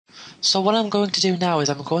So what I'm going to do now is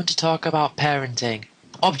I'm going to talk about parenting.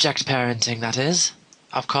 Object parenting, that is,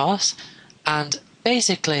 of course. And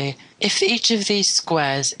basically, if each of these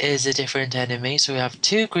squares is a different enemy, so we have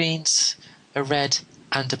 2 greens, a red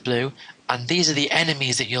and a blue, and these are the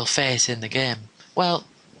enemies that you'll face in the game. Well,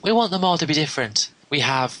 we want them all to be different. We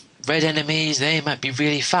have red enemies, they might be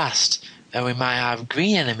really fast, and we might have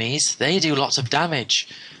green enemies, they do lots of damage,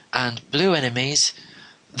 and blue enemies,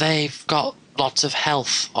 they've got lots of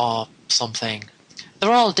health or something.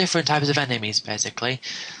 They're all different types of enemies, basically.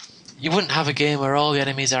 You wouldn't have a game where all the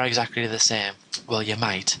enemies are exactly the same. Well, you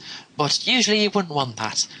might, but usually you wouldn't want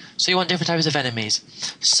that. So you want different types of enemies.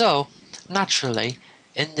 So, naturally,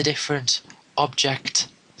 in the different object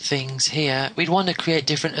things here, we'd want to create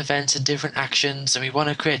different events and different actions, and we want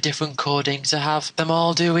to create different coding to have them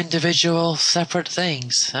all do individual, separate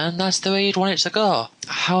things, and that's the way you'd want it to go.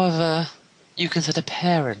 However, you can set a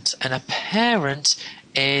parent, and a parent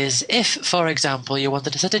is if, for example, you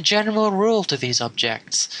wanted to set a general rule to these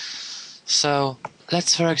objects. So,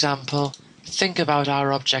 let's, for example, think about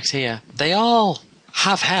our objects here. They all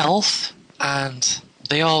have health, and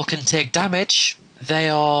they all can take damage. They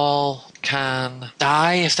all can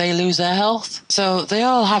die if they lose their health. So they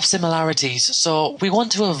all have similarities. So we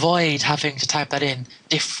want to avoid having to type that in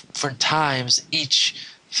different times each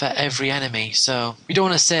for every enemy. So we don't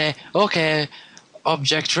want to say, okay,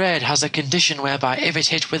 object red has a condition whereby if it's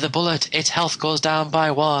hit with a bullet, its health goes down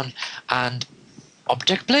by 1, and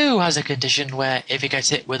object blue has a condition where if it gets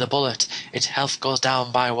hit with a bullet, its health goes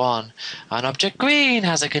down by 1. And object green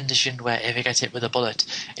has a condition where if it gets hit with a bullet,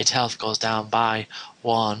 its health goes down by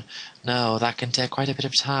 1. No, that can take quite a bit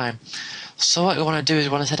of time. So what we want to do is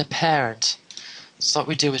we want to set a parent. So what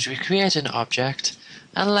we do is we create an object,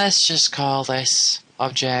 and let's just call this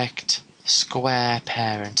object square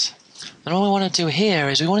parent. And what we want to do here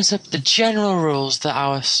is we want to set the general rules that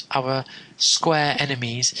our square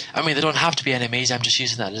enemies, I mean they don't have to be enemies, I'm just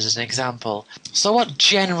using that as an example. So what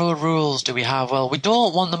general rules do we have? Well, we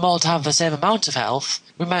don't want them all to have the same amount of health.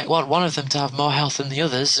 We might want one of them to have more health than the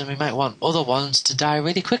others, and we might want other ones to die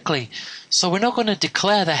really quickly. So we're not going to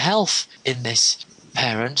declare the health in this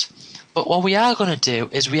parent, but what we are going to do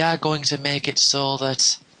is we are going to make it so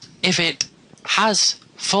that if it has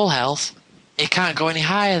full health, it can't go any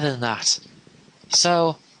higher than that.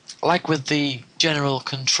 So, like with the general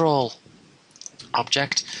control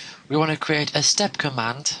object, we want to create a step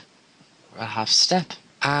command. We'll have step,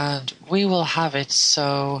 and we will have it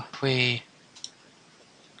so we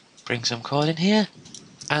bring some code in here.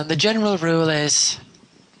 And the general rule is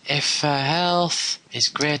if health is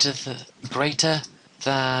greater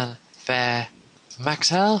than their max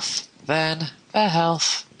health, then their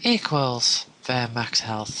health equals their max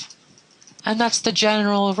health. And that's the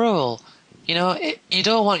general rule. You know, you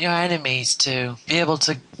don't want your enemies to be able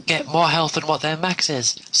to get more health than what their max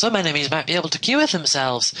is. Some enemies might be able to cure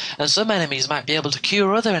themselves, and some enemies might be able to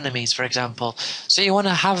cure other enemies, for example. So you want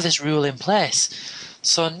to have this rule in place.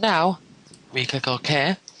 So now, we click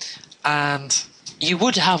OK, and you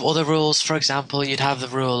would have other rules. For example, you'd have the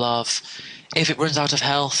rule of if it runs out of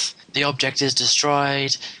health, the object is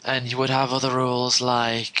destroyed, and you would have other rules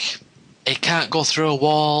like it can't go through a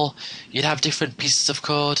wall. You'd have different pieces of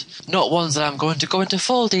code. Not ones that I'm going to go into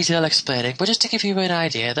full detail explaining, but just to give you an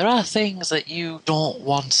idea, there are things that you don't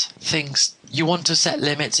want. Things you want to set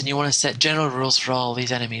limits, and you want to set general rules for all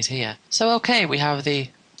these enemies here. So okay, we have the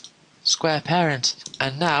square parent.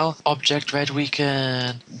 And now, object red, we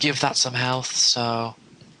can give that some health. So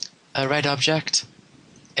a red object,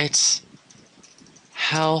 its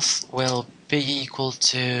health will be equal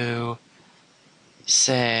to,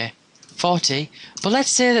 say, 40, but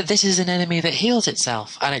let's say that this is an enemy that heals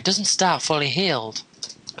itself and it doesn't start fully healed.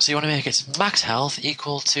 So you want to make its max health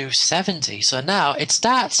equal to 70. So now it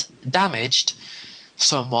starts damaged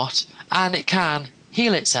somewhat and it can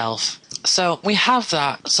heal itself. So we have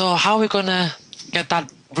that. So how are we going to get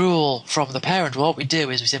that rule from the parent? Well, what we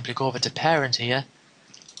do is we simply go over to parent here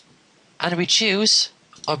and we choose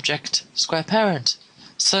object square parent.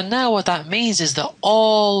 So now what that means is that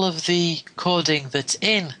all of the coding that's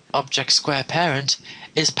in object square parent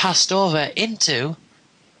is passed over into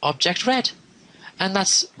object red. And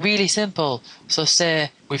that's really simple. So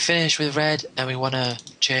say we finish with red and we want to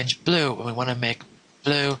change blue, and we want to make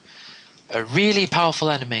blue a really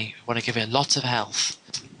powerful enemy. We want to give it lots of health.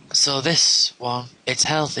 So this one, its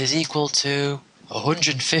health is equal to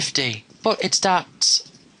 150, but it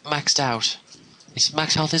starts maxed out. Its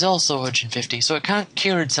max health is also 150, so it can't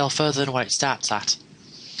cure itself further than what it starts at.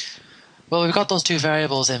 Well, we've got those two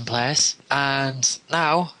variables in place, and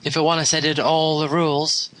now, if I want to set in all the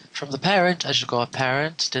rules from the parent, I should go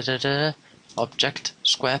parent, object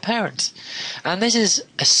square parent. And this is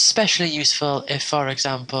especially useful if, for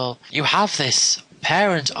example, you have this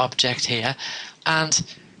parent object here and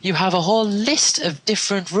you have a whole list of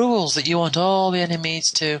different rules that you want all the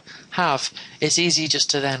enemies to have. It's easy just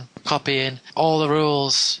to then copy in all the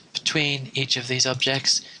rules between each of these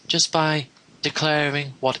objects just by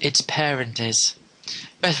declaring what its parent is.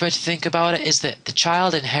 Best way to think about it is that the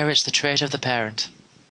child inherits the trait of the parent.